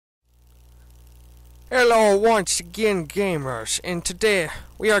Hello once again, gamers, and today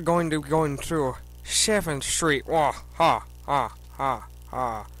we are going to be going through 7th Street. Wah, ha, ha, ha,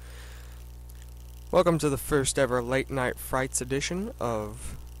 ha. Welcome to the first ever Late Night Frights edition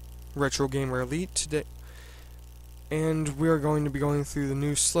of Retro Gamer Elite today. And we are going to be going through the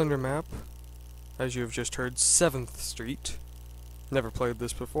new Slender map, as you have just heard, 7th Street. Never played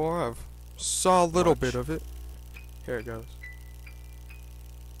this before, I've saw a little bit of it. Here it goes.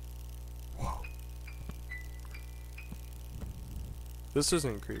 Whoa. This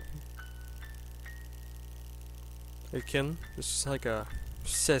isn't creepy. Are you kidding? This is like a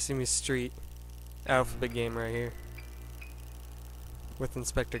Sesame Street alphabet game right here. With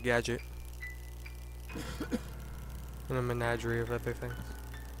Inspector Gadget. And a menagerie of other things.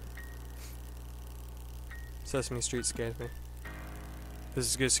 Sesame Street scares me. This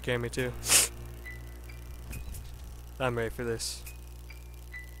is gonna scare me too. I'm ready for this.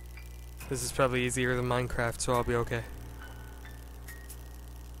 This is probably easier than Minecraft, so I'll be okay.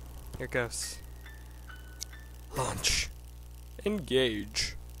 Here it goes. Launch.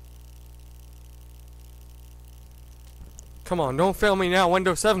 Engage. Come on, don't fail me now,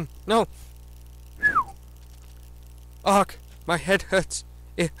 Windows 7. No! Ugh, my head hurts.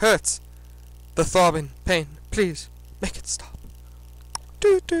 It hurts. The throbbing pain. Please, make it stop.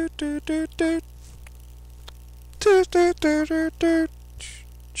 Do do do do do. Do do do do do.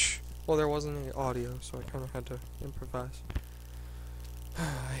 Well, there wasn't any audio, so I kind of had to improvise.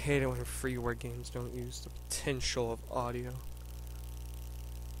 I hate it when freeware games don't use the potential of audio.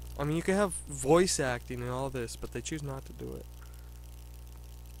 I mean, you can have voice acting and all this, but they choose not to do it.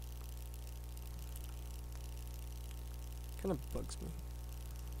 Kind of bugs me.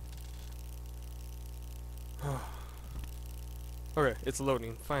 Okay, it's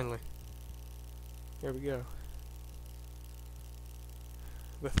loading, finally. Here we go.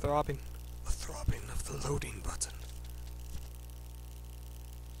 The throbbing of the loading button.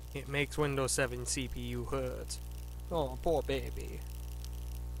 It makes Windows 7 CPU hurt. Oh, poor baby.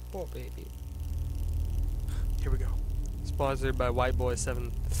 Poor baby. Here we go. Sponsored by White Boy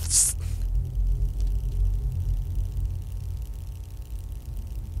 7.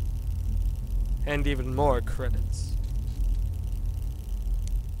 And even more credits.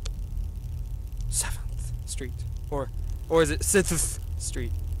 7th Street. Or is it 6th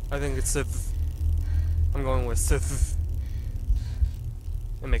Street? I think it's 6th. I'm going with 6th.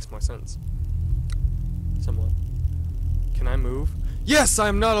 It makes more sense. Somewhat. Can I move? Yes,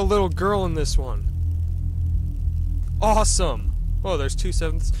 I'm not a little girl in this one. Awesome. Oh, there's 2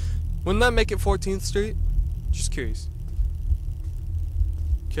 7ths. Wouldn't that make it 14th Street? Just curious.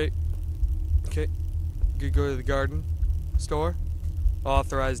 Okay. Okay. Could go to the garden store.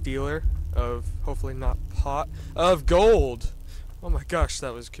 Authorized dealer of, hopefully not pot, of gold. Oh my gosh,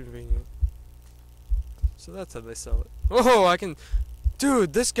 that was convenient. So that's how they sell it. Oh, I can...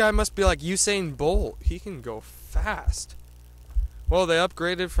 Dude, this guy must be like Usain Bolt. He can go fast. Well, they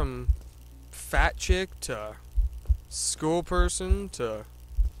upgraded from fat chick to school person to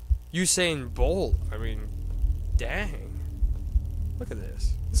Usain Bolt. I mean, dang. Look at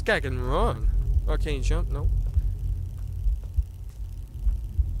this. This guy can run. Oh, can you jump? Nope.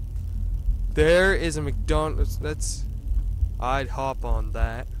 There is a McDonald's. That's... I'd hop on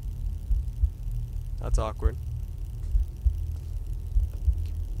that. That's awkward.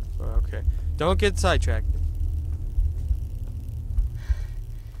 Okay. Don't get sidetracked.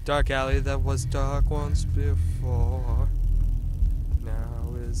 Dark alley that was dark once before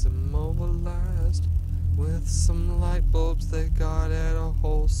now is immobilized with some light bulbs they got at a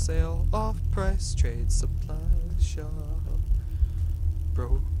wholesale off-price trade supply shop.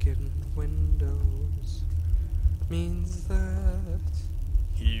 Broken windows means that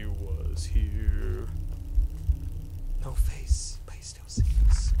he was here. No face, but he still sees.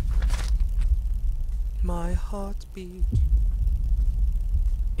 My heart beat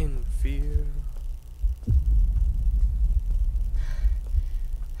in fear.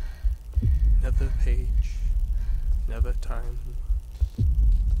 Another page, another time.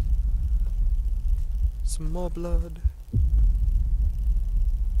 Some more blood.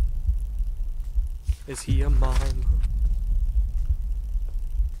 Is he a mime?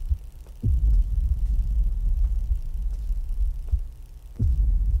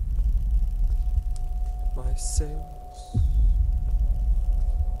 My sails.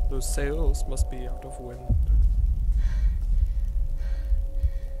 Those sails must be out of wind.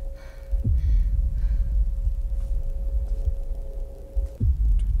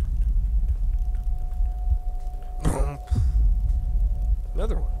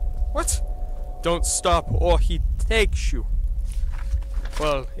 Another one. What? Don't stop or he takes you.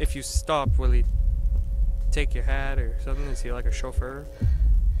 Well, if you stop, will he take your hat or something? Is he like a chauffeur?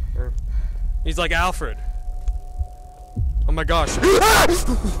 Or he's like Alfred. Oh my gosh.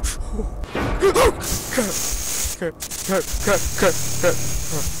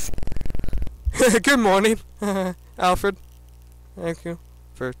 Good morning, Alfred. Thank you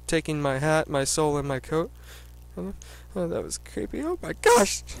for taking my hat, my soul, and my coat. Oh, that was creepy. Oh my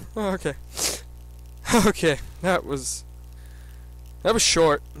gosh. Okay. Okay, that was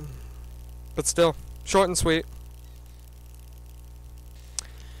short, but still short and sweet.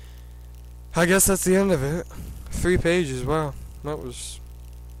 I guess that's the end of it. 3 pages. Wow, that was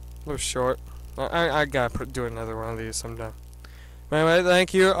short. I gotta do another one of these sometime. Anyway,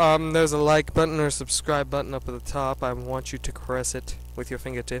 thank you. There's a like button or subscribe button up at the top. I want you to caress it with your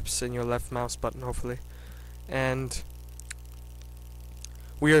fingertips and your left mouse button, hopefully. And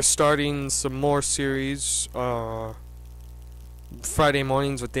we are starting some more series, Friday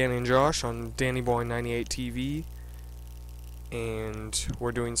mornings with Danny and Josh on Danny Boy 98 TV. And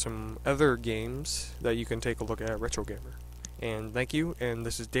we're doing some other games that you can take a look at Retro Gamer. And thank you, and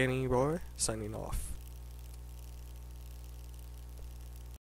this is Danny Boy signing off.